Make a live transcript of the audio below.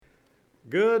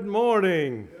Good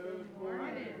morning. Good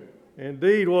morning.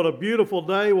 Indeed, what a beautiful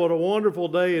day, what a wonderful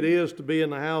day it is to be in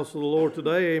the house of the Lord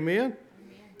today. Amen.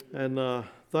 And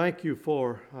thank you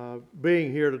for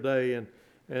being here today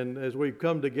and as we've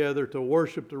come together to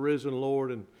worship the risen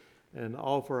Lord and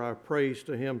offer our praise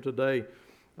to Him today.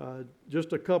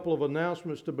 Just a couple of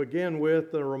announcements to begin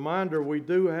with. A reminder, we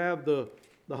do have the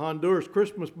Honduras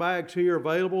Christmas bags here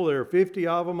available. There are 50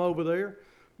 of them over there.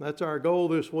 That's our goal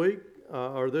this week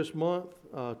or this month,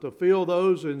 to fill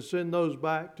those and send those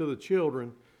back to the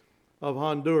children of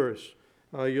Honduras.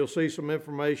 You'll see some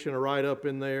information right up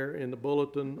in there in the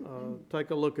bulletin.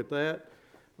 Take a look at that.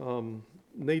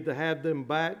 Need to have them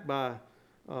back by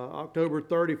October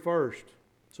 31st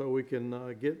so we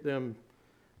can get them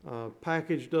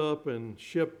packaged up and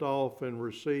shipped off and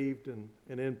received and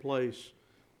in place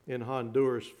in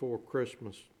Honduras for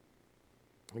Christmas.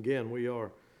 Again, we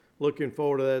are looking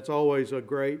forward to that. It's always a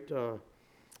great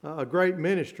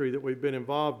ministry that we've been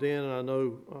involved in, and I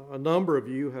know a number of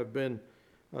you have been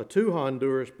to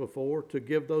Honduras before to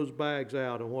give those bags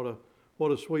out, and what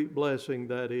a sweet blessing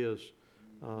that is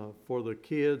for the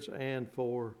kids and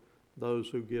for those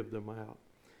who give them out.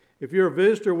 If you're a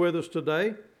visitor with us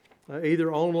today,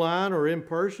 either online or in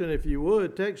person, if you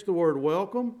would, text the word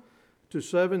WELCOME to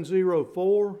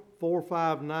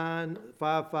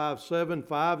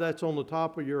 704-459-5575. That's on the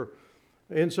top of your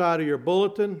inside of your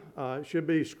bulletin. It should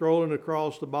be scrolling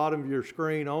across the bottom of your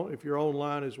screen if you're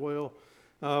online as well.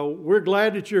 We're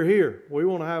glad that you're here. We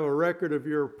want to have a record of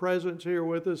your presence here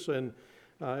with us, and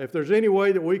if there's any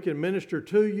way that we can minister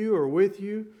to you or with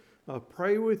you,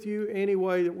 pray with you, any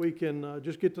way that we can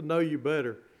just get to know you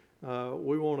better,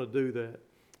 we want to do that.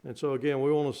 And so again,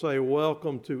 we want to say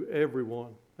welcome to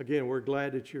everyone. Again, we're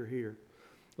glad that you're here.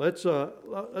 Let's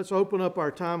open up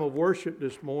our time of worship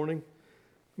this morning.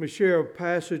 Let me share a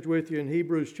passage with you in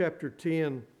Hebrews chapter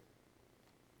 10,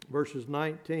 verses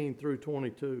 19 through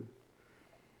 22.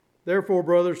 Therefore,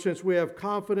 brothers, since we have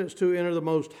confidence to enter the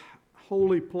most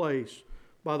holy place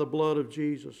by the blood of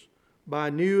Jesus, by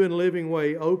a new and living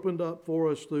way opened up for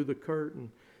us through the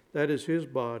curtain, that is His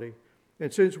body,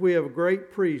 and since we have a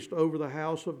great priest over the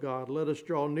house of God, let us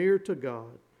draw near to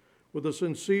God with a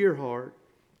sincere heart,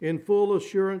 in full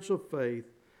assurance of faith,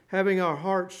 having our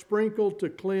hearts sprinkled to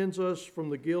cleanse us from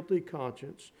the guilty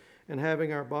conscience, and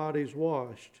having our bodies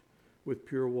washed with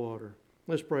pure water.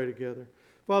 Let's pray together.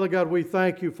 Father God, we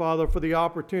thank you, Father, for the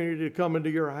opportunity to come into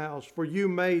your house, for you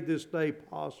made this day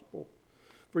possible.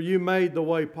 For you made the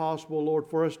way possible, Lord,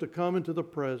 for us to come into the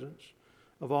presence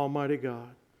of Almighty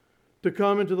God, to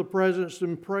come into the presence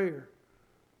in prayer,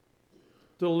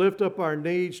 to lift up our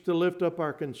needs, to lift up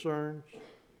our concerns.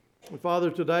 And Father,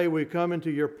 today we come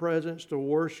into your presence to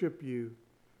worship you,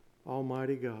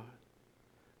 Almighty God.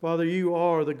 Father, you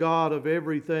are the God of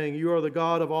everything. You are the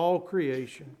God of all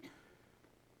creation.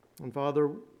 And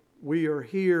Father, we are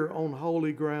here on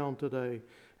holy ground today.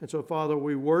 And so, Father,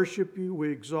 we worship you, we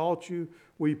exalt you,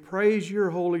 we praise your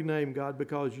holy name, God,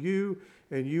 because you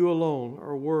and you alone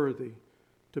are worthy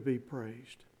to be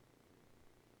praised.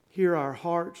 Hear our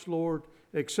hearts, Lord.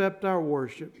 Accept our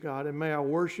worship, God, and may our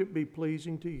worship be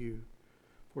pleasing to you.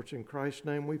 For it's in Christ's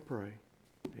name we pray.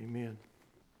 Amen.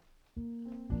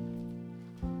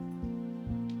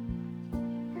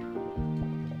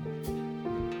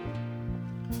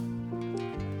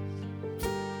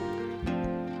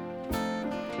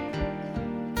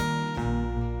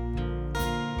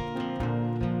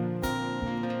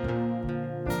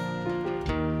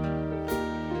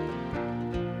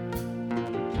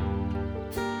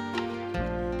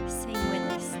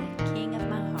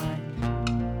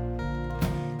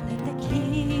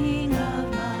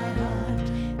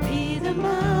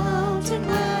 My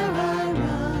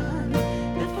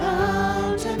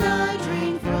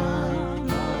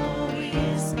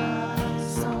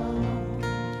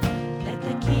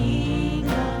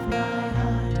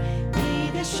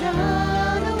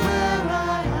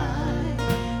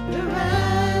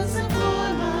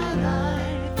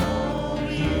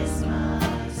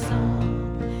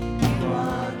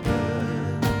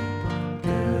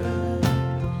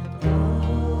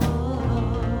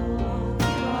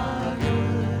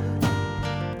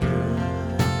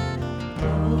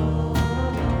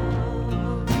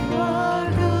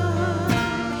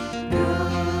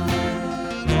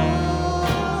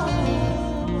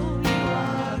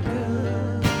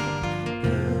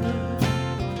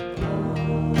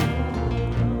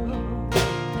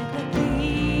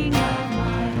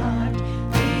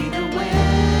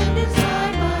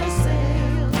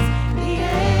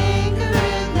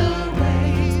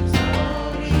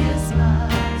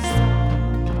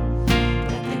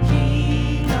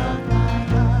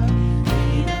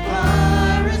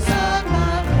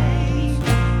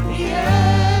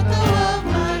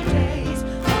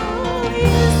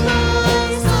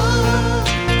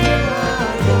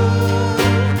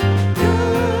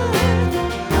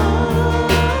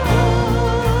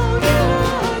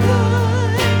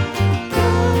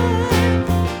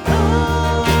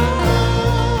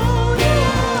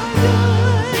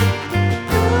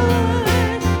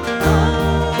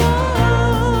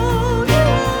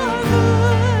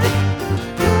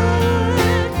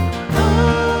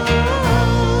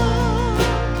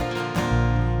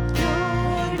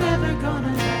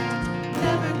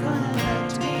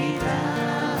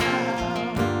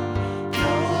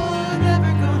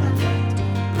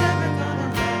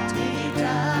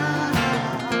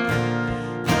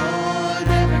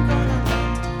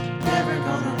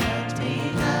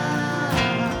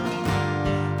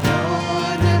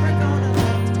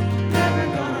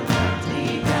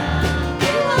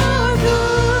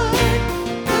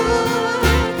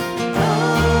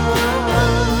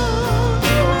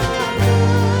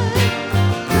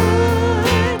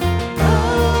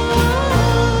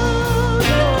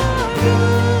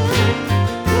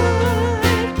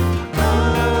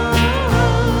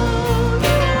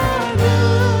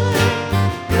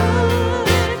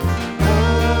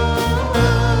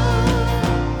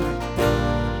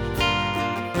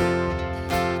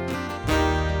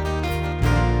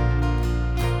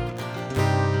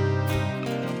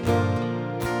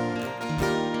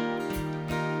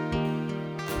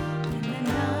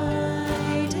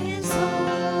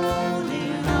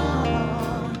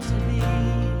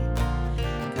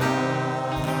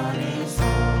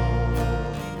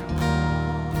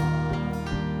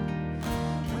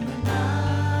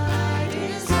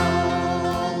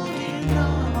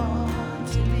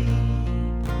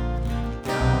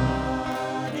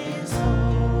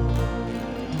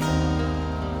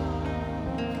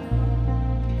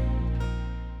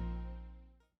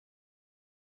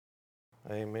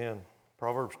Amen.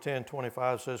 Proverbs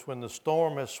 10:25 says, when the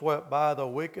storm has swept by, the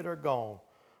wicked are gone,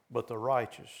 but the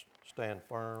righteous stand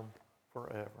firm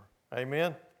forever.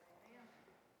 Amen.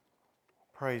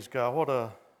 Praise God.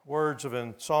 What words of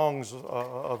songs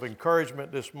of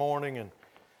encouragement this morning, and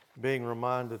being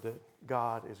reminded that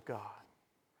God is God.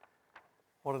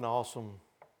 What an awesome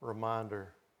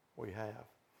reminder we have.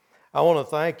 I want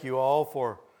to thank you all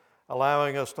for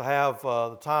allowing us to have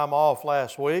the time off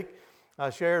last week. I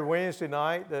shared Wednesday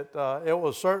night that it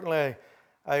was certainly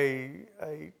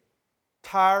a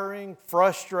tiring,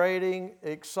 frustrating,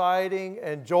 exciting,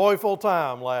 and joyful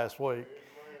time last week.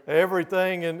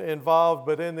 Everything involved,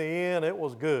 but in the end, it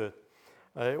was good.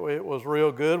 It was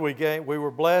real good. We were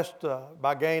blessed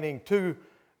by gaining 2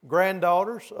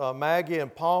 granddaughters, Maggie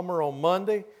and Palmer, on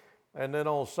Monday, and then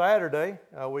on Saturday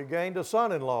we gained a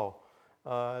son-in-law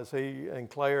as he and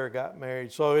Claire got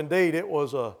married. So indeed, it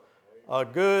was a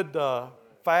good,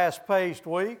 fast-paced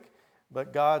week,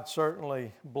 but God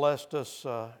certainly blessed us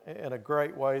in a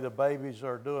great way. The babies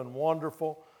are doing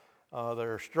wonderful.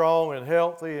 They're strong and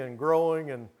healthy and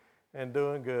growing and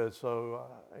doing good. So,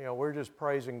 we're just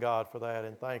praising God for that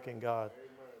and thanking God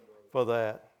for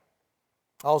that.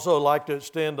 I also like to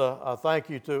extend a thank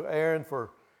you to Aaron for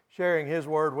sharing his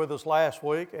word with us last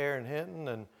week. Aaron Hinton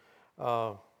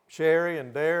and Sherry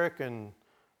and Derek and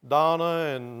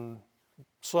Donna and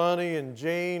Sonny and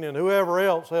Jean and whoever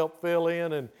else helped fill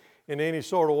in any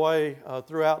sort of way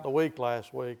throughout the week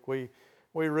last week. We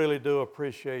really do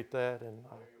appreciate that and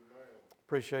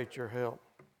appreciate your help.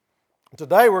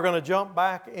 Today we're going to jump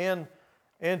back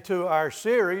into our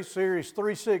series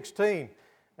 316,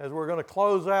 as we're going to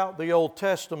close out the Old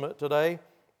Testament today.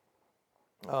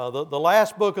 The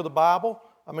last book of the Bible,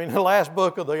 the last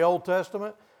book of the Old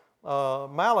Testament,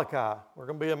 Malachi. We're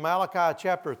going to be in Malachi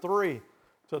chapter 3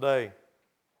 today.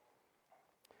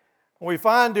 We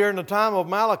find during the time of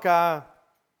Malachi,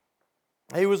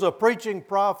 he was a preaching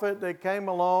prophet that came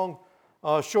along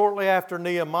shortly after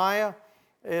Nehemiah.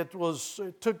 This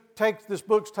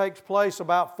book takes place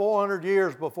about 400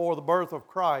 years before the birth of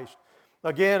Christ.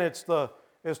 Again, it's the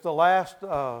last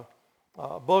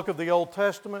book of the Old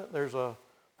Testament. There's a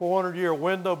 400-year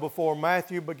window before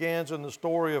Matthew begins in the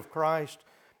story of Christ.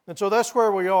 And so that's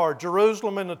where we are.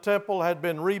 Jerusalem and the temple had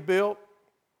been rebuilt.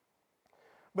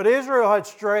 But Israel had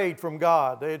strayed from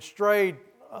God. They had strayed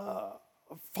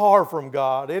far from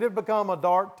God. It had become a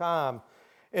dark time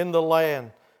in the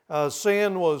land.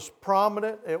 Sin was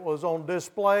prominent. It was on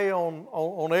display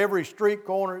on every street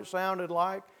corner, it sounded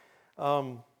like.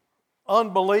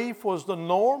 Unbelief was the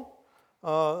norm.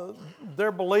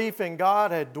 Their belief in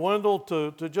God had dwindled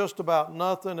to just about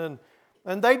nothing.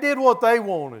 And they did what they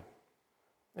wanted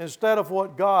instead of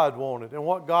what God wanted and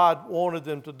what God wanted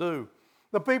them to do.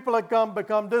 The people had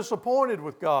become disappointed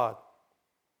with God.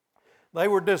 They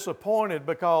were disappointed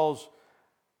because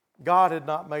God had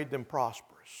not made them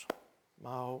prosperous.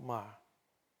 My, oh my.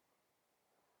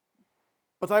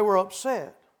 But they were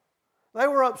upset. They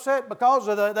were upset because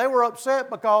of that. They were upset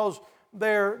because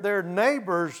their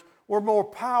neighbors were more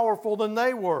powerful than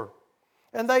they were.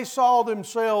 And they saw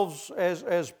themselves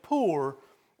as poor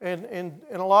in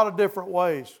a lot of different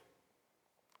ways.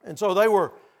 And so they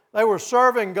were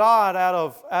serving God out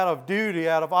of duty,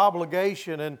 out of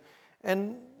obligation,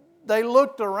 and they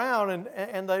looked around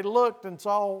and they looked and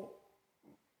saw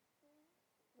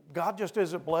God just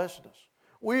isn't blessing us.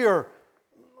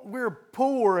 We're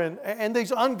poor and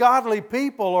these ungodly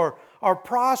people are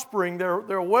prospering.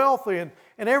 They're wealthy and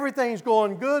everything's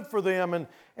going good for them.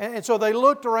 And so they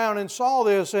looked around and saw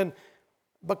this, and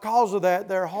because of that,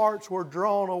 their hearts were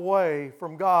drawn away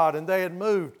from God, and they had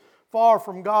moved far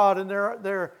from God, and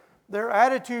their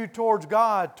attitude towards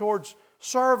God, towards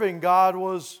serving God,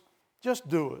 was just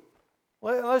do it.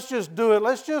 Let's just do it.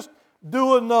 Let's just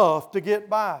do enough to get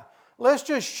by. Let's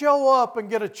just show up and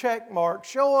get a check mark.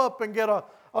 Show up and get a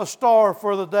star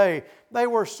for the day. They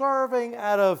were serving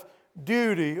out of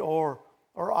duty or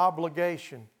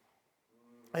obligation.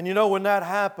 And when that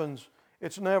happens,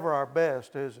 it's never our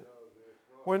best, is it?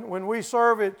 When we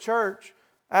serve at church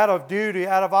out of duty,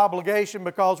 out of obligation,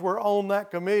 because we're on that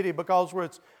committee, because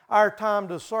it's our time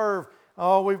to serve,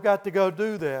 we've got to go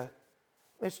do that.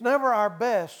 It's never our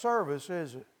best service,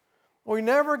 is it? We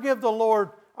never give the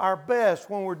Lord our best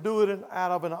when we're doing it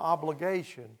out of an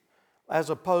obligation as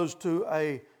opposed to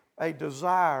a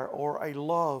desire or a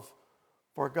love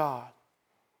for God.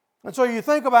 And so you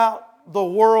think about the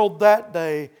world that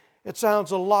day, it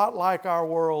sounds a lot like our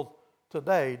world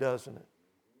today, doesn't it?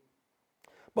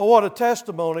 But what a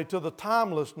testimony to the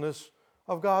timelessness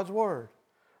of God's Word.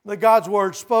 That God's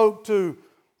Word spoke to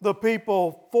the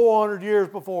people 400 years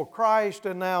before Christ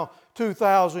and now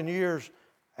 2,000 years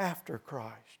after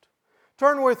Christ.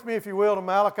 Turn with me, if you will, to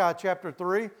Malachi chapter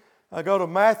 3. Go to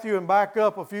Matthew and back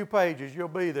up a few pages. You'll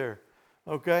be there.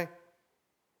 Okay?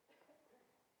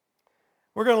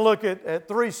 We're going to look at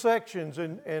three sections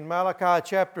in Malachi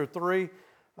chapter 3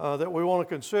 that we want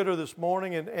to consider this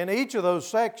morning. And each of those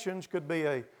sections could be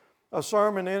a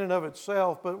sermon in and of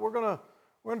itself, but we're going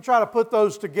to try to put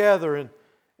those together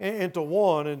into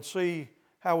one and see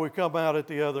how we come out at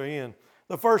the other end.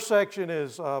 The first section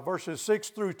is verses 6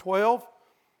 through 12,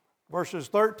 verses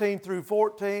 13 through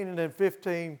 14, and then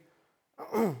 15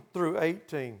 through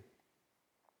 18.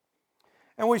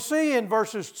 And we see in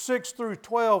verses 6 through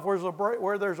 12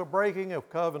 where there's a breaking of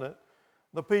covenant.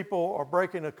 The people are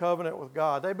breaking a covenant with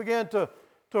God. They begin to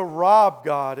rob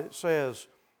God, it says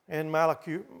in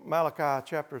Malachi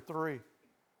chapter 3.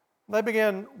 They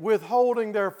began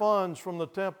withholding their funds from the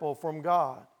temple, from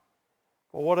God,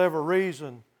 for whatever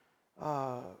reason.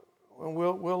 And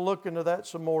we'll look into that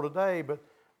some more today.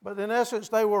 But in essence,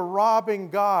 they were robbing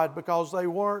God because they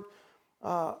weren't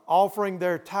offering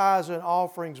their tithes and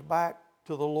offerings back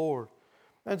to the Lord.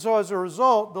 And so as a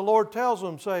result, the Lord tells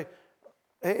them,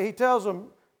 He tells them,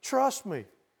 trust me.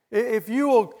 If you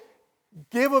will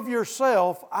give of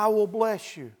yourself, I will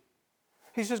bless you.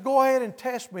 He says, go ahead and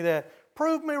test me that.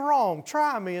 Prove me wrong.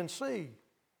 Try me and see.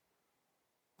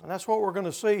 And that's what we're going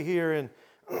to see here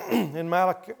in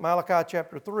Malachi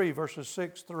chapter 3, verses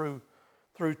 6 through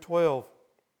 12.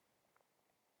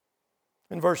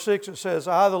 In verse 6 it says,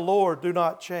 I, the Lord, do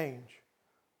not change.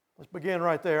 Let's begin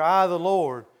right there. I, the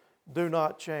Lord, do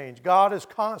not change. God is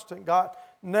constant. God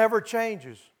never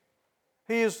changes.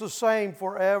 He is the same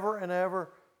forever and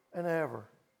ever and ever.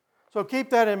 So keep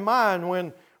that in mind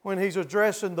when He's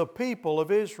addressing the people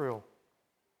of Israel.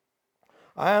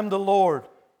 I am the Lord.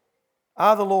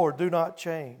 I, the Lord, do not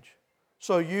change.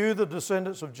 So you, the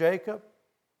descendants of Jacob,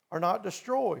 are not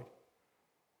destroyed.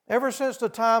 Ever since the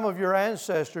time of your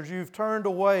ancestors, you've turned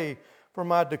away from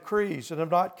my decrees and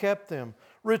have not kept them.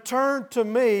 Return to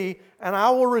me, and I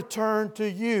will return to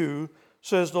you,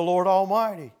 says the Lord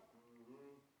Almighty.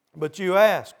 But you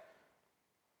ask,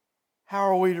 how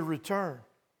are we to return?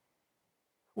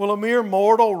 Will a mere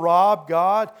mortal rob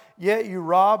God? Yet you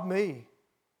rob me.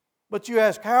 But you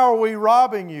ask, how are we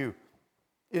robbing you?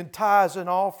 In tithes and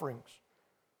offerings.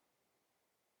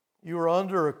 You are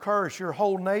under a curse, your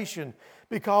whole nation,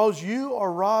 because you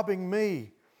are robbing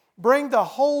me. Bring the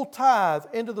whole tithe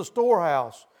into the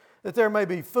storehouse, that there may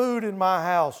be food in my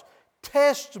house.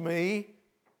 Test me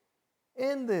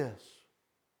in this,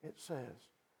 it says.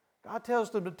 God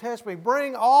tells them to test me.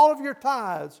 Bring all of your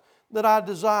tithes that I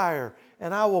desire,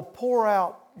 and I will pour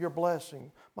out your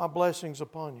blessing, my blessings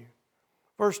upon you.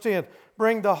 Verse 10,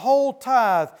 bring the whole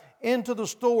tithe into the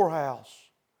storehouse,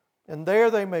 and there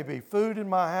they may be food in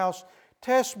my house.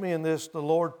 Test me in this, the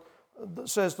Lord,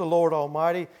 says the Lord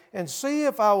Almighty, and see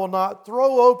if I will not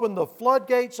throw open the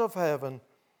floodgates of heaven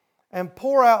and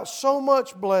pour out so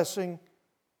much blessing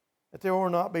that there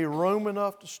will not be room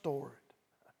enough to store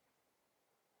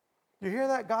it. You hear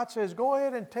that? God says, go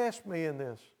ahead and test me in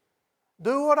this.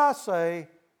 Do what I say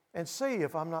and see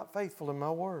if I'm not faithful in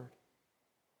my word.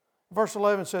 Verse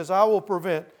 11 says, I will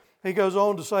prevent. He goes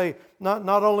on to say, not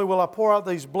only will I pour out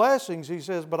these blessings, he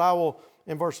says, but I will,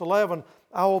 in verse 11,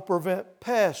 I will prevent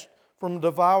pests from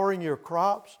devouring your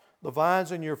crops. The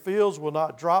vines in your fields will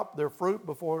not drop their fruit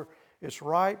before it's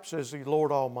ripe, says the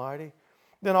Lord Almighty.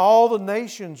 Then all the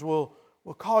nations will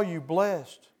call you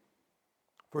blessed,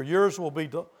 for yours will be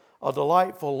a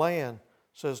delightful land,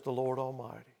 says the Lord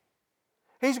Almighty.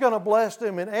 He's going to bless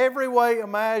them in every way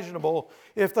imaginable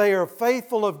if they are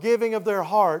faithful of giving of their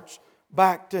hearts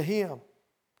back to Him.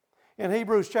 In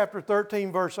Hebrews chapter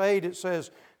 13, verse 8, it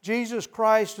says, Jesus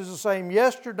Christ is the same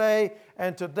yesterday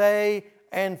and today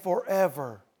and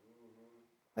forever.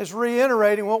 It's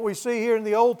reiterating what we see here in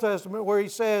the Old Testament where He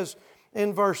says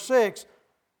in verse 6,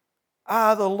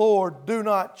 I, the Lord, do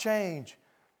not change.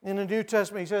 In the New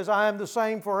Testament, He says, I am the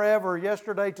same forever,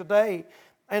 yesterday, today,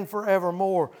 and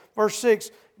forevermore. Verse 6,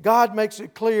 God makes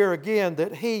it clear again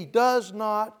that He does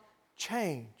not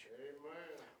change. Amen.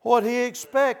 What He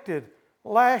expected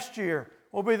last year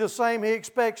will be the same He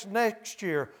expects next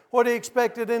year. What He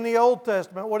expected in the Old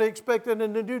Testament, what He expected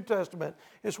in the New Testament,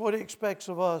 is what He expects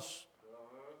of us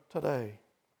today.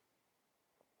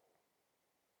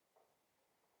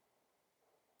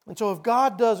 And so if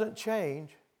God doesn't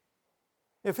change,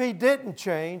 if He didn't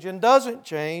change and doesn't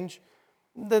change,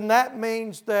 then that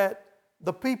means that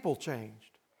the people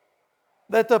changed.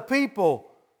 That the people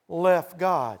left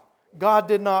God. God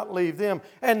did not leave them.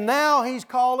 And now He's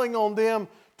calling on them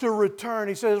to return.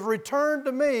 He says, return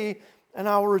to me and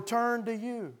I will return to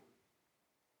you.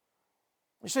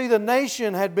 You see, the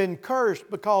nation had been cursed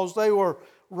because they were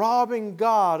robbing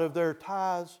God of their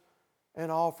tithes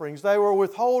and offerings. They were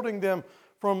withholding them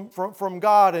from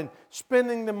God and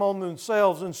spending them on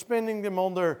themselves and spending them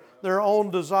on their own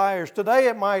desires. Today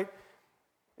it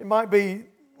might be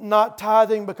not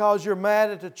tithing because you're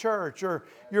mad at the church, or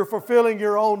you're fulfilling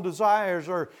your own desires,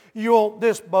 or you want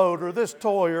this boat or this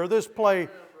toy or this play,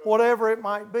 whatever it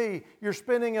might be. You're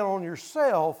spending it on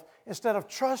yourself instead of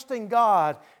trusting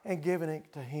God and giving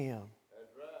it to Him.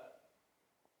 That's right.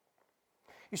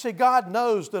 You see, God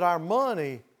knows that our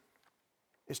money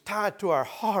is tied to our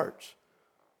hearts.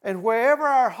 And wherever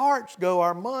our hearts go,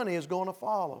 our money is going to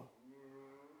follow.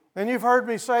 And you've heard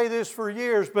me say this for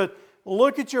years, but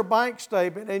look at your bank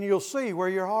statement and you'll see where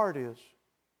your heart is.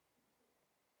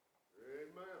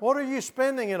 Amen. What are you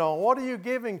spending it on? What are you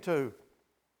giving to?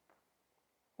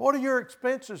 What are your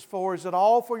expenses for? Is it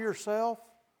all for yourself?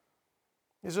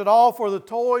 Is it all for the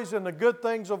toys and the good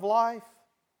things of life?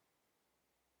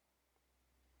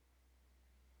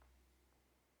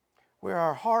 Where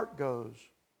our heart goes,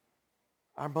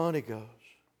 our money goes.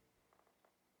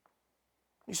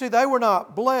 You see, they were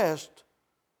not blessed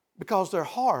because their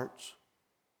hearts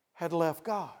had left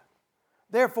God.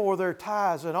 Therefore, their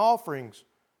tithes and offerings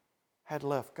had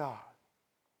left God.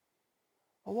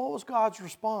 Well, what was God's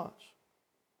response?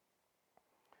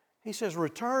 He says,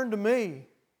 "Return to me,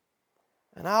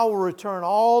 and I will return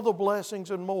all the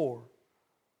blessings and more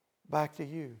back to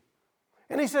you."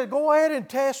 And He said, "Go ahead and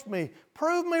test me.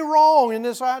 Prove me wrong in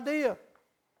this idea."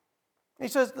 He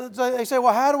says, they say,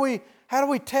 well, how do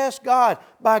we test God?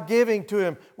 By giving to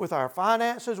Him with our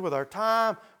finances, with our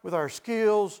time, with our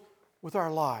skills, with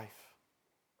our life.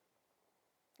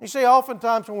 You see,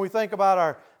 oftentimes when we think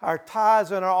about our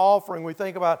tithes and our offering, we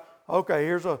think about, okay,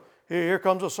 here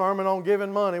comes a sermon on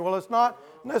giving money. Well, it's not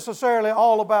necessarily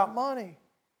all about money.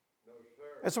 No,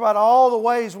 sir. It's about all the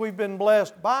ways we've been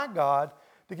blessed by God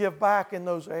to give back in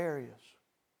those areas.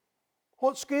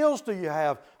 What skills do you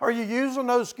have? Are you using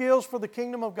those skills for the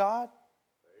kingdom of God?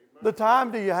 Amen. The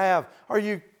time do you have? Are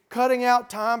you cutting out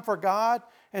time for God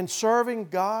and serving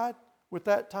God with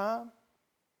that time?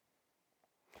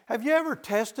 Have you ever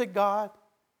tested God?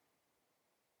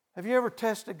 Have you ever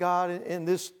tested God in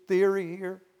this theory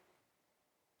here?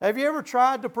 Have you ever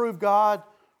tried to prove God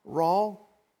wrong?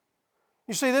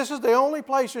 You see, this is the only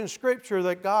place in Scripture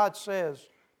that God says,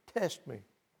 "Test me."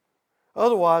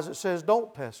 Otherwise, it says,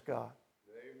 "Don't test God."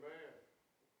 Amen.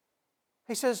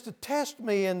 He says to test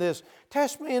me in this.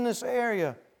 Test me in this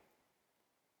area.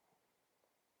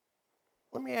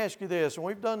 Let me ask you this, and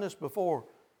we've done this before.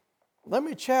 Let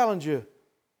me challenge you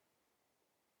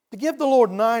to give the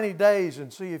Lord 90 days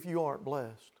and see if you aren't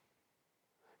blessed.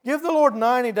 Give the Lord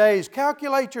 90 days.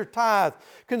 Calculate your tithe.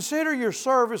 Consider your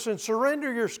service and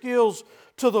surrender your skills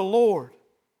to the Lord.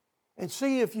 And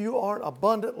see if you aren't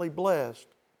abundantly blessed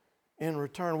in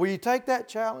return. Will you take that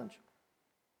challenge?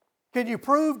 Can you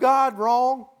prove God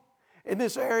wrong in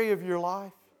this area of your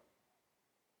life?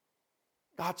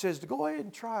 God says to go ahead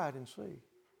and try it and see.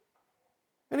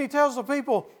 And He tells the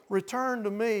people, "Return to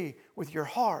me with your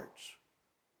hearts,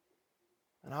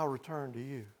 and I'll return to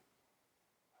you."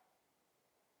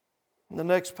 In the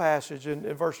next passage, in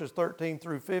verses 13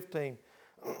 through 15,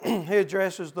 He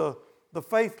addresses the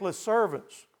faithless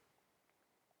servants.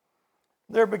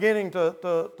 They're beginning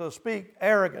to speak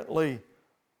arrogantly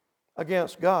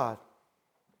against God.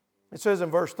 It says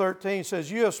in verse 13, it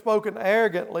says, "You have spoken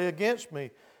arrogantly against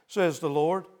me, says the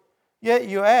Lord. Yet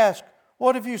you ask,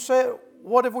 what have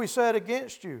we said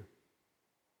against you?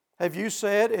 Have you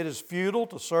said it is futile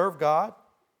to serve God?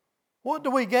 What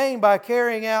do we gain by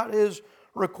carrying out His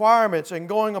requirements and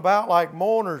going about like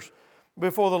mourners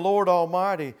before the Lord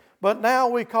Almighty? But now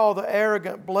we call the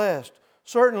arrogant blessed.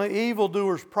 Certainly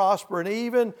evildoers prosper, and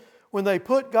even when they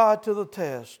put God to the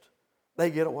test,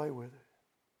 they get away with it."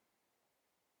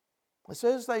 It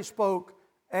says they spoke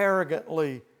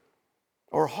arrogantly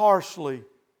or harshly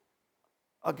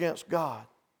against God.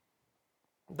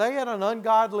 They had an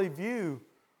ungodly view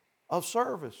of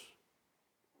service.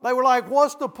 They were like,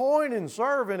 what's the point in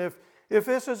serving if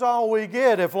this is all we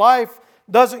get? If life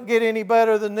doesn't get any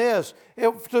better than this?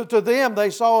 To them, they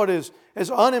saw it as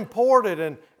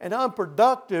unimportant and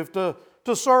unproductive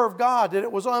to serve God, that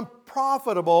it was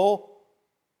unprofitable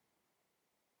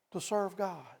to serve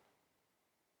God.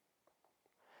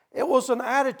 It was an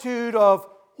attitude of,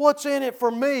 what's in it for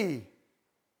me?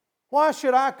 Why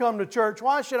should I come to church?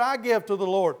 Why should I give to the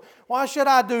Lord? Why should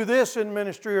I do this in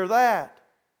ministry or that?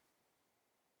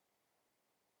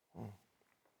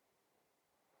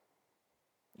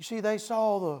 You see, they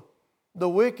saw the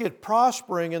wicked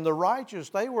prospering and the righteous.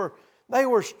 They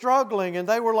were struggling, and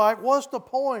they were like, what's the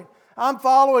point? I'm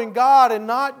following God and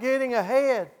not getting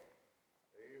ahead.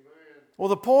 Amen. Well,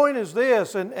 the point is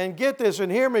this, and get this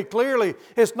and hear me clearly.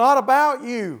 It's not about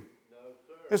you. No,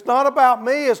 sir. It's not about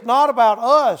me. It's not about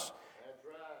us. That's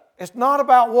right. It's not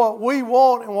about what we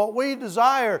want and what we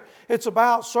desire. It's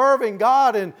about serving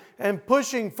God and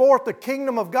pushing forth the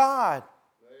kingdom of God.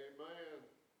 Amen.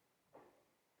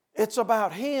 It's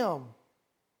about Him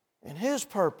and His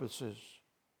purposes.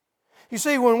 You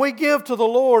see, when we give to the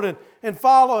Lord and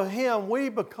follow Him, we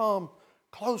become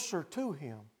closer to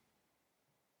Him.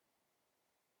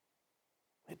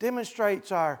 It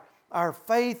demonstrates our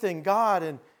faith in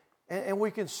God, and we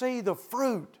can see the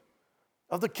fruit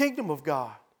of the kingdom of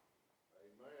God.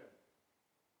 Amen.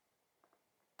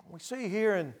 We see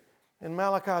here in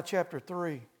Malachi chapter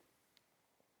 3,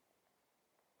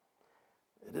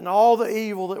 in all the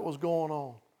evil that was going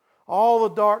on, all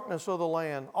the darkness of the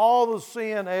land, all the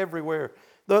sin everywhere,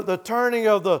 the turning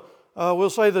of we'll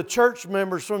say the church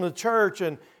members from the church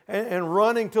and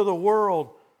running to the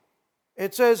world.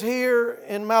 It says here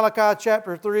in Malachi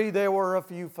chapter 3, there were a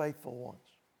few faithful ones.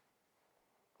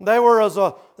 There was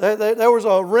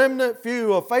a remnant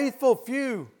few, a faithful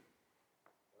few.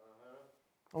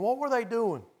 And what were they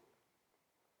doing?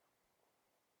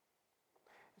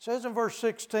 It says in verse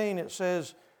 16, it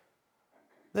says,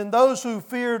 then those who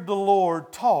feared the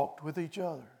Lord talked with each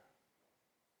other.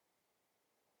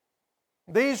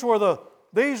 These were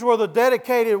the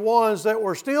dedicated ones that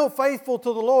were still faithful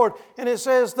to the Lord. And it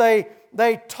says they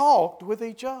talked with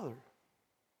each other.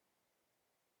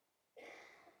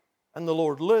 And the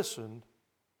Lord listened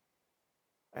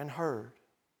and heard.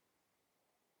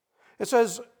 It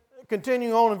says,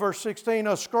 continuing on in verse 16,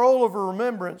 a scroll of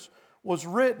remembrance was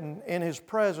written in His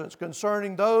presence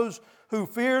concerning those who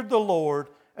feared the Lord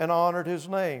and honored His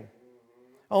name.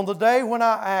 On the day when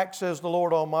I act, says the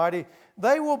Lord Almighty,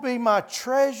 they will be my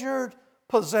treasured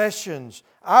possessions.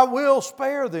 I will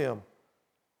spare them.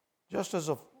 Just as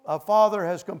a father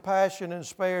has compassion and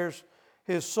spares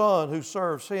his son who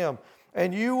serves him.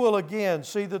 And you will again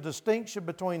see the distinction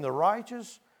between the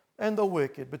righteous and the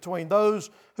wicked, between those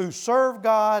who serve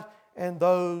God and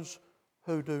those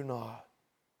who do not.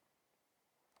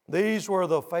 These were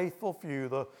the faithful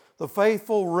few, the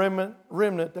faithful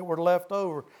remnant that were left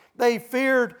over. They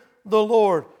feared the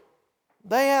Lord.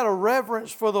 They had a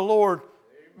reverence for the Lord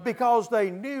because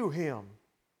they knew Him.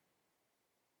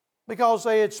 Because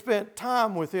they had spent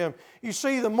time with Him. You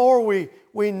see, the more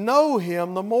we know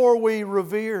Him, the more we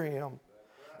revere Him.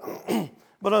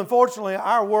 But unfortunately,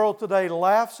 our world today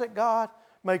laughs at God,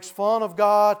 makes fun of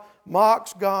God,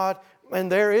 mocks God, and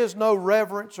there is no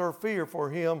reverence or fear for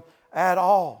Him at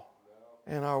all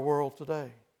in our world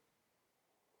today.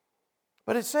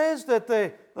 But it says that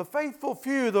the faithful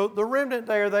few, the remnant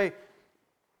there,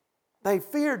 they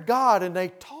feared God and they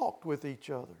talked with each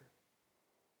other.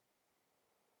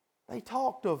 They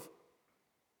talked of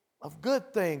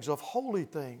good things, of holy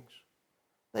things.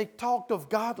 They talked of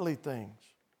godly things.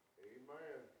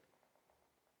 Amen.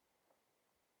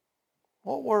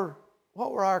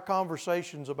 What were our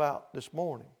conversations about this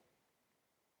morning?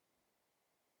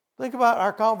 Think about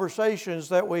our conversations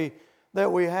that we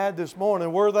had this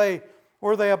morning. Were they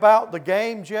about the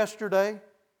games yesterday?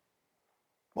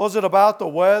 Was it about the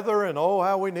weather and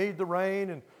how we need the rain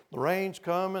and the rain's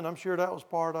coming? I'm sure that was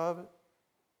part of it.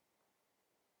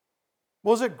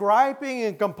 Was it griping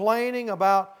and complaining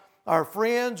about our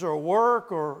friends or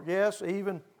work or, yes,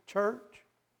 even church?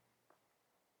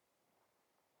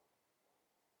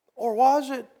 Or was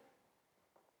it,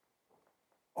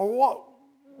 or what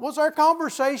was our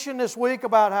conversation this week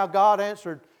about how God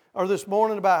answered, or this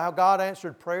morning about how God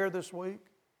answered prayer this week?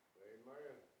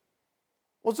 Amen.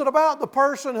 Was it about the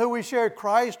person who we shared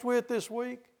Christ with this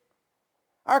week?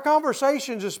 Our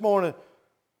conversations this morning,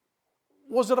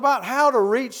 was it about how to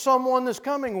reach someone this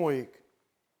coming week?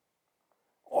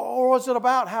 Or was it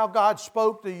about how God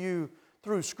spoke to you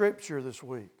through Scripture this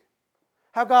week?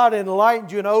 How God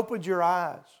enlightened you and opened your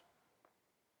eyes?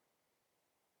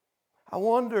 I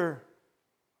wonder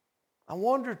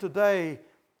today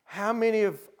how many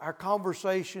of our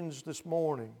conversations this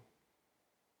morning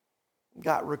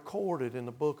got recorded in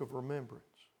the book of remembrance.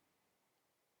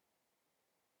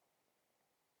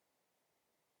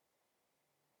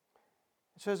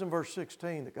 It says in verse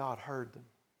 16 that God heard them.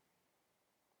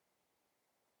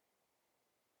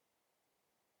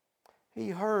 He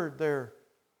heard their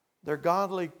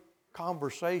godly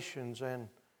conversations and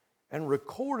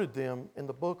recorded them in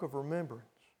the book of remembrance.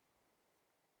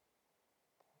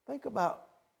 Think about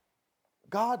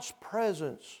God's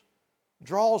presence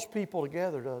draws people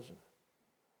together, doesn't it?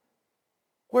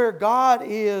 Where God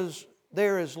is,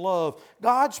 there is love.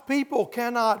 God's people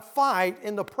cannot fight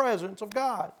in the presence of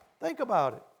God. Think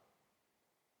about it.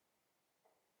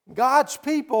 God's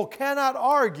people cannot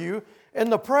argue in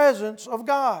the presence of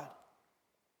God.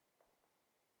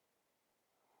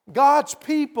 God's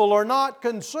people are not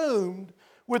consumed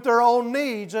with their own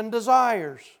needs and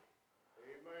desires.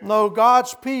 No,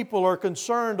 God's people are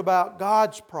concerned about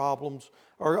God's problems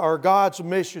or God's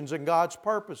missions and God's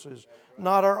purposes,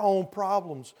 not our own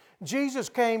problems. Jesus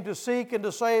came to seek and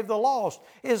to save the lost.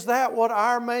 Is that what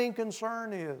our main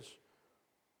concern is?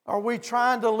 Are we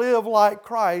trying to live like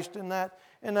Christ in that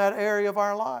area of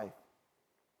our life?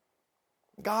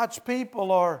 God's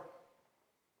people are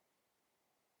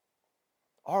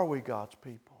we God's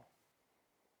people?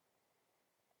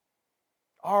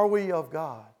 Are we of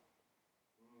God?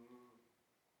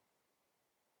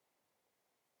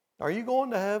 Are you going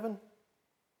to heaven?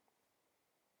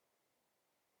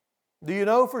 Do you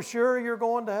know for sure you're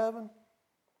going to heaven?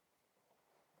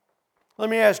 Let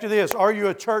me ask you this. Are you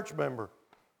a church member?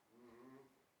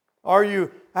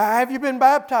 Have you been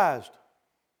baptized?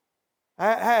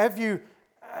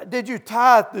 Did you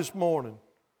tithe this morning?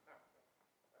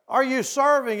 Are you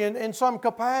serving in some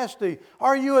capacity?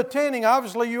 Are you attending?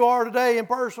 Obviously you are today in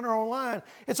person or online.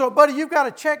 And so, buddy, you've got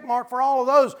a check mark for all of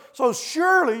those. So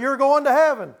surely you're going to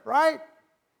heaven, right?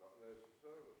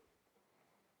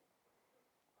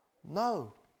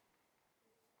 No.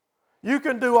 You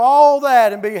can do all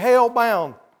that and be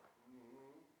hell-bound.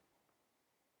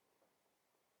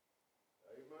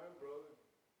 Amen, brother.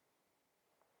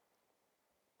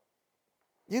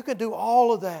 You can do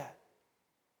all of that.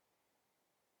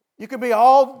 You can be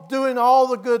doing all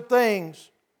the good things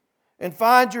and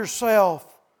find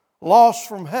yourself lost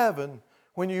from heaven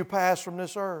when you pass from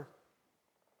this earth.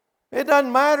 It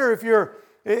doesn't matter if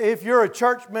you're a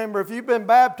church member, if you've been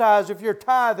baptized, if you're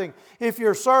tithing, if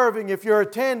you're serving, if you're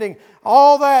attending,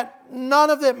 all that,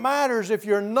 none of it matters if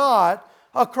you're not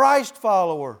a Christ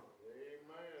follower.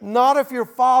 Amen. Not if you're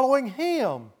following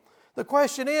Him. The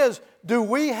question is, do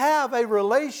we have a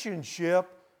relationship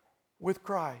with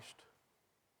Christ?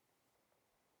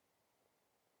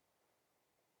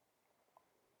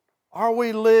 Are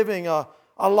we living a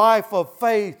life of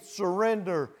faith,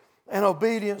 surrender, and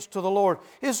obedience to the Lord?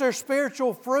 Is there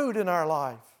spiritual fruit in our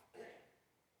life?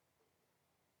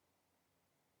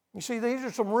 You see, these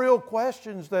are some real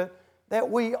questions that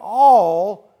we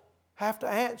all have to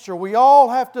answer. We all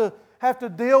have to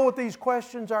deal with these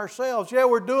questions ourselves. Yeah,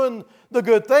 we're doing the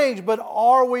good things, but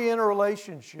are we in a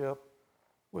relationship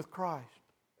with Christ?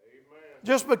 Amen.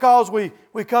 Just because we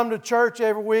come to church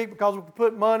every week, because we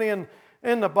put money in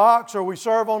the box, or we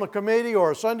serve on a committee, or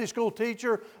a Sunday school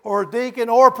teacher, or a deacon,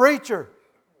 or a preacher,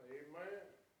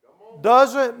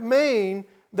 doesn't mean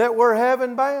that we're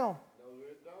heaven bound. No,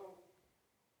 it don't.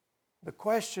 The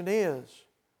question is,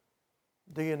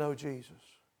 do you know Jesus?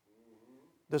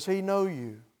 Does He know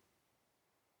you?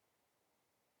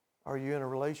 Are you in a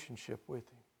relationship with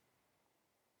Him?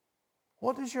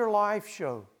 What does your life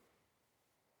show?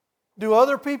 Do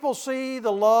other people see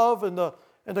the love and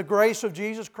the grace of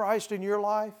Jesus Christ in your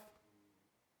life?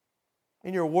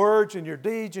 In your words, in your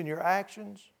deeds, in your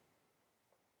actions?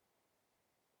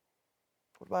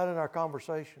 What about in our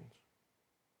conversations?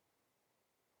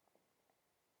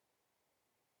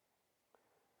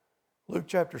 Luke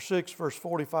chapter 6, verse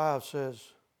 45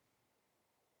 says,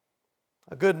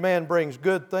 "A good man brings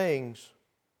good things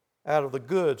out of the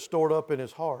good stored up in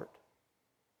his heart.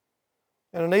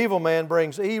 And an evil man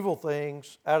brings evil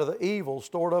things out of the evil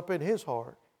stored up in his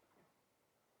heart.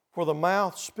 For the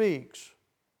mouth speaks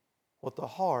what the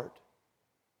heart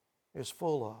is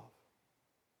full of."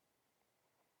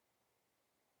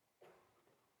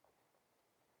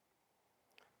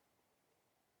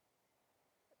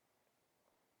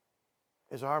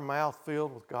 Is our mouth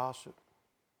filled with gossip?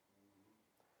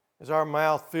 Is our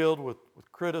mouth filled with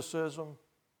criticism?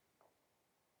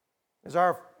 Is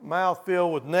our mouth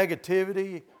filled with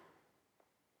negativity?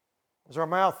 Is our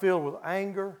mouth filled with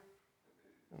anger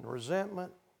and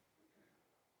resentment?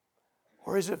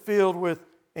 Or is it filled with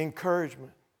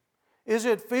encouragement? Is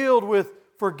it filled with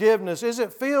forgiveness? Is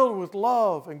it filled with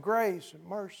love and grace and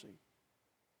mercy?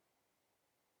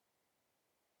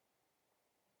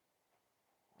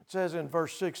 It says in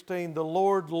verse 16, "The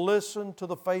Lord listened to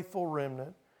the faithful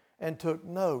remnant and took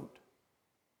note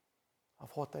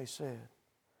of what they said."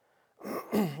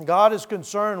 God is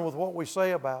concerned with what we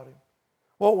say about Him,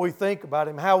 what we think about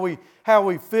Him, how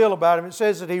we feel about Him. It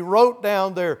says that He wrote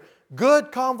down their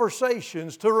good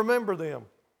conversations to remember them.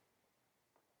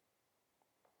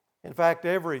 In fact,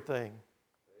 everything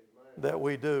that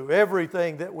we do,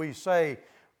 everything that we say,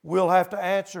 we'll have to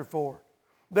answer for.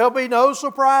 There'll be no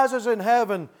surprises in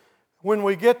heaven when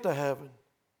we get to heaven,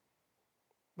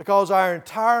 because our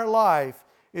entire life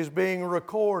is being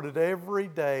recorded every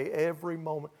day, every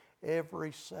moment,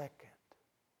 every second.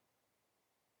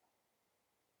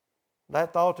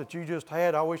 That thought that you just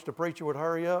had, I wish the preacher would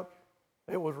hurry up,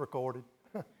 it was recorded.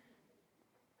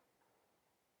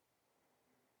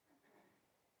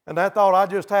 And that thought I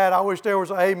just had, I wish there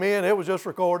was an amen, it was just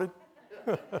recorded.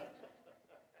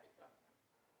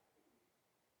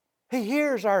 He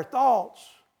hears our thoughts.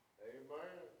 Amen.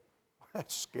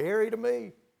 That's scary to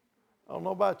me. I don't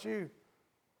know about you.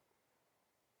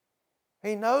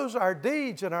 He knows our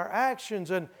deeds and our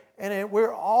actions, and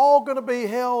we're all going to be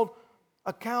held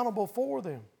accountable for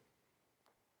them.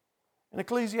 In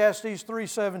Ecclesiastes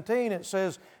 3:17 it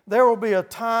says, there will be a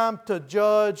time to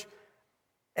judge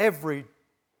everything.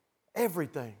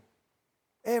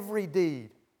 Every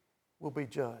deed will be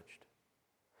judged.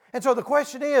 And so the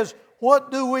question is,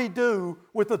 what do we do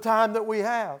with the time that we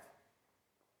have?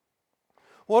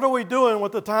 What are we doing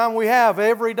with the time we have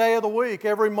every day of the week,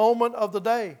 every moment of the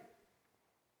day?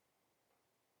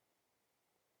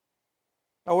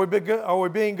 Are we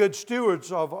being good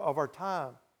stewards of our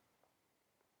time?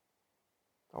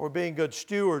 Are we being good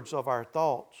stewards of our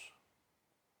thoughts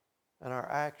and our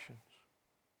actions?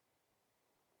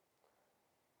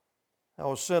 I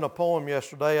was sent a poem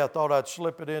yesterday. I thought I'd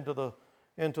slip it into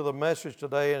the message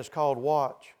today, and it's called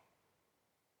Watch.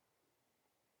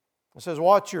 It says,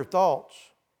 watch your thoughts.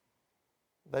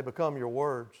 They become your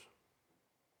words.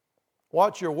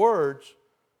 Watch your words,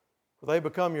 for they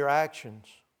become your actions.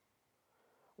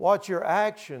 Watch your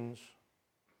actions,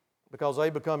 because they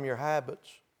become your habits.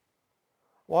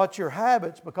 Watch your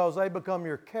habits, because they become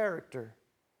your character.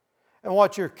 And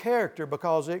watch your character,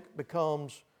 because it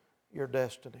becomes your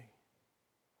destiny.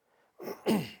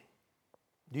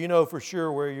 Do you know for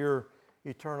sure where your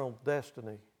eternal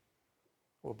destiny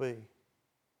will be?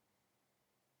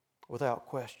 Without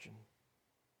question.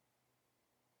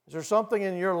 Is there something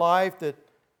in your life that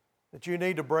you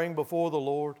need to bring before the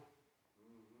Lord?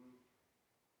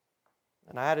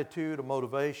 An attitude, a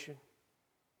motivation,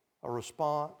 a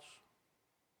response,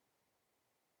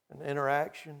 an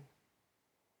interaction?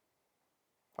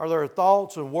 Are there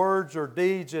thoughts and words or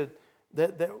deeds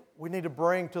that we need to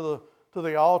bring to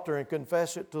the altar and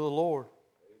confess it to the Lord?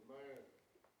 Amen.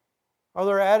 Are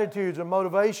there attitudes and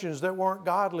motivations that weren't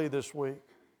godly this week?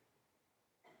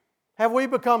 Have we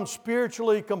become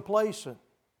spiritually complacent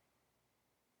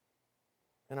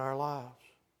in our lives?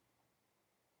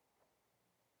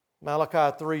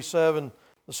 Malachi 3:7,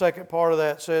 the second part of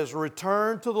that says,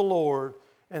 return to the Lord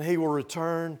and He will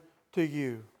return to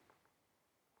you.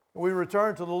 We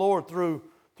return to the Lord through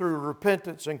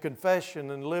repentance and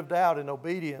confession and lived out in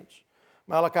obedience.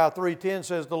 Malachi 3:10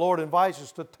 says the Lord invites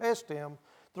us to test Him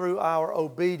through our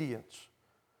obedience.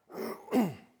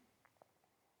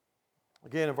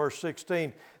 Again in verse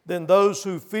 16, then those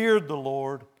who feared the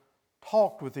Lord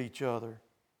talked with each other.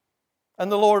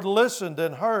 And the Lord listened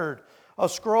and heard. A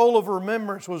scroll of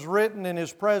remembrance was written in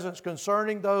His presence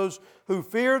concerning those who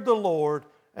feared the Lord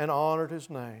and honored His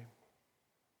name.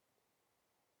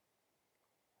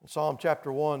 In Psalm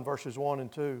chapter 1, verses 1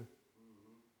 and 2.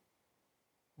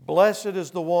 Blessed is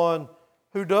the one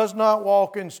who does not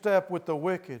walk in step with the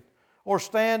wicked, or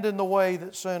stand in the way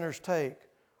that sinners take,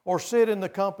 or sit in the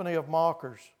company of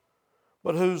mockers,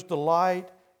 but whose delight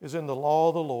is in the law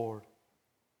of the Lord,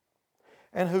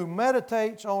 and who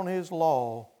meditates on His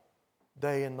law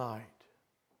day and night.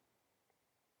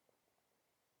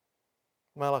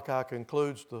 Malachi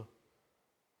concludes the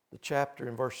chapter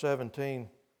in verse 17.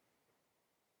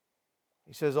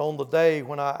 He says, on the day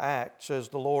when I act, says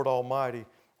the Lord Almighty.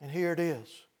 And here it is.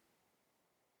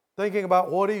 Thinking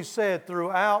about what He said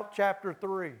throughout chapter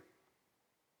 3.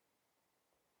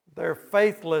 Their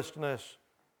faithlessness.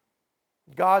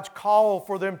 God's call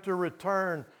for them to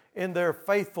return in their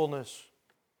faithfulness.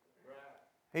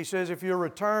 He says, if you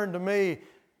return to me,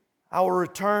 I will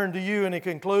return to you. And He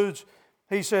concludes,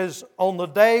 He says, on the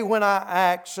day when I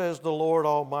act, says the Lord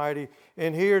Almighty.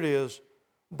 And here it is.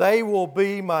 They will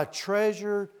be my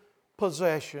treasured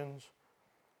possessions,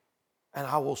 and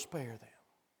I will spare them.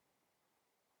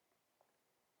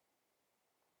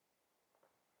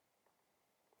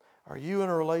 Are you in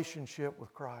a relationship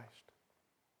with Christ?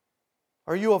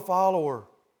 Are you a follower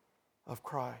of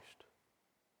Christ?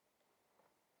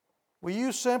 Will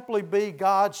you simply be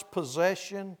God's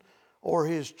possession or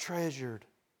His treasured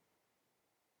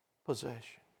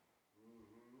possession?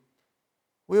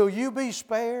 Will you be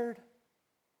spared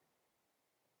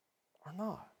or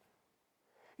not?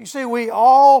 You see, we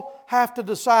all have to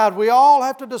decide. We all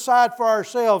have to decide for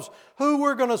ourselves who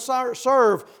we're going to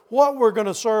serve, what we're going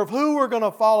to serve, who we're going to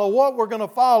follow, what we're going to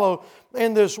follow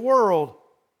in this world.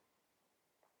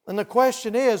 And the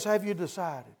question is, have you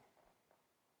decided?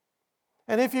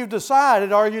 And if you've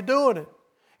decided, are you doing it?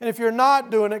 And if you're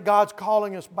not doing it, God's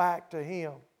calling us back to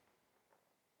Him.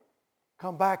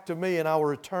 Come back to me and I will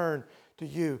return to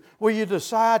you. Will you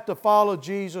decide to follow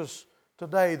Jesus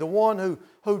today? The one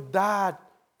who died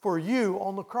for you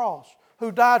on the cross.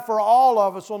 Who died for all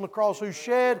of us on the cross. Who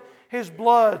shed His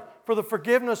blood for the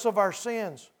forgiveness of our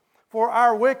sins. For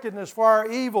our wickedness, for our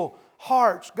evil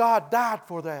hearts. God died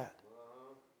for that.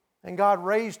 And God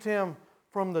raised Him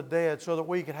from the dead so that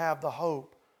we could have the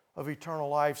hope of eternal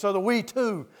life. So that we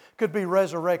too could be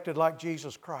resurrected like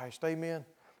Jesus Christ. Amen.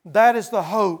 That is the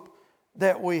hope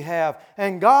that we have.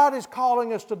 And God is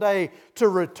calling us today to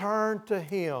return to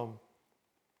Him.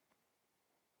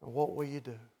 And what will you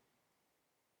do?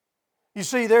 You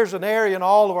see, there's an area in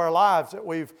all of our lives that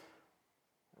we've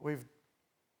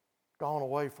gone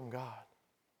away from God.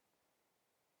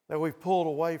 That we've pulled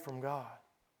away from God.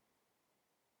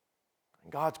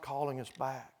 And God's calling us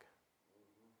back.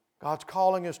 God's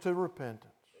calling us to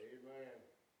repentance. Amen.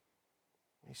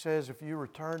 He says, if you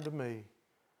return to me,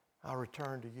 I'll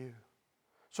return to you.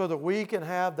 So that we can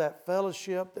have that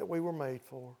fellowship that we were made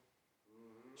for.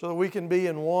 So that we can be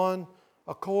in one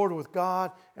accord with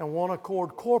God and one accord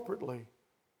corporately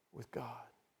with God.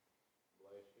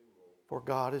 For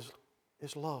God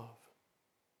is love.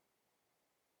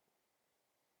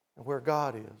 And where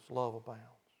God is, love abounds.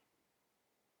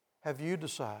 Have you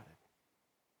decided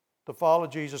to follow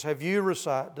Jesus? Have you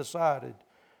decided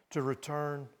to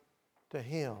return to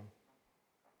Him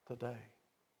today?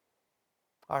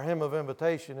 Our hymn of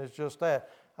invitation is just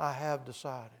that. I have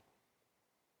decided.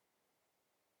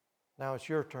 Now it's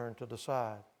your turn to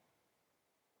decide.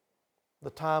 The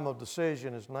time of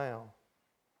decision is now.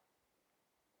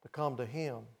 To come to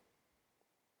Him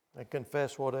and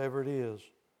confess whatever it is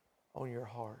on your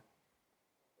heart.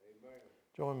 Amen.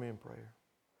 Join me in prayer.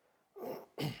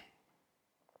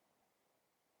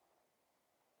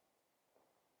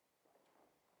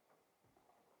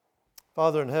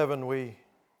 Father in heaven, we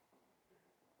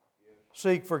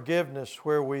seek forgiveness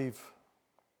where we've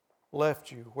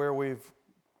left You, where we've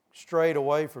strayed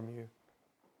away from You,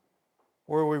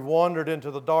 where we've wandered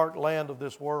into the dark land of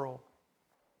this world.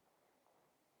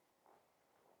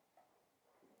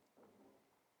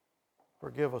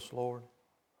 Forgive us, Lord.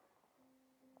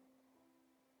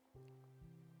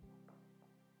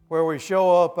 Where we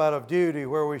show up out of duty,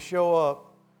 where we show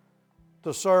up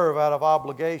to serve out of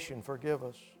obligation, forgive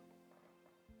us.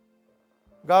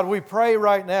 God, we pray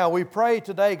right now, we pray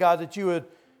today, God, that You would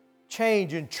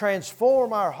change and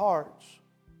transform our hearts.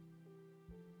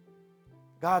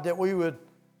 God, that we would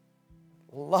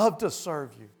love to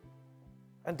serve You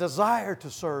and desire to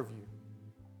serve You.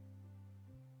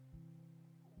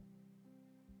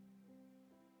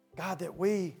 God, that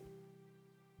we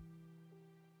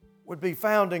would be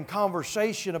found in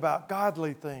conversation about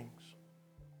godly things.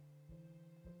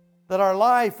 That our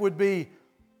life would be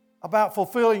about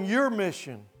fulfilling Your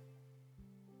mission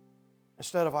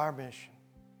instead of our mission.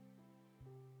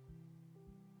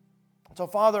 So,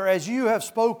 Father, as You have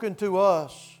spoken to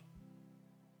us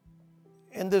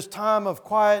in this time of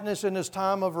quietness, in this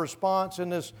time of response, in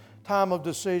this time of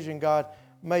decision, God,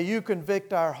 may You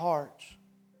convict our hearts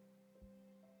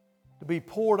to be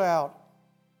poured out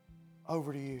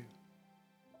over to You,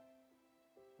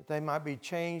 that they might be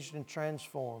changed and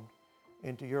transformed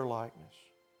into Your likeness.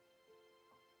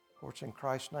 For it's in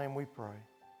Christ's name we pray.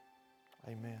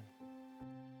 Amen.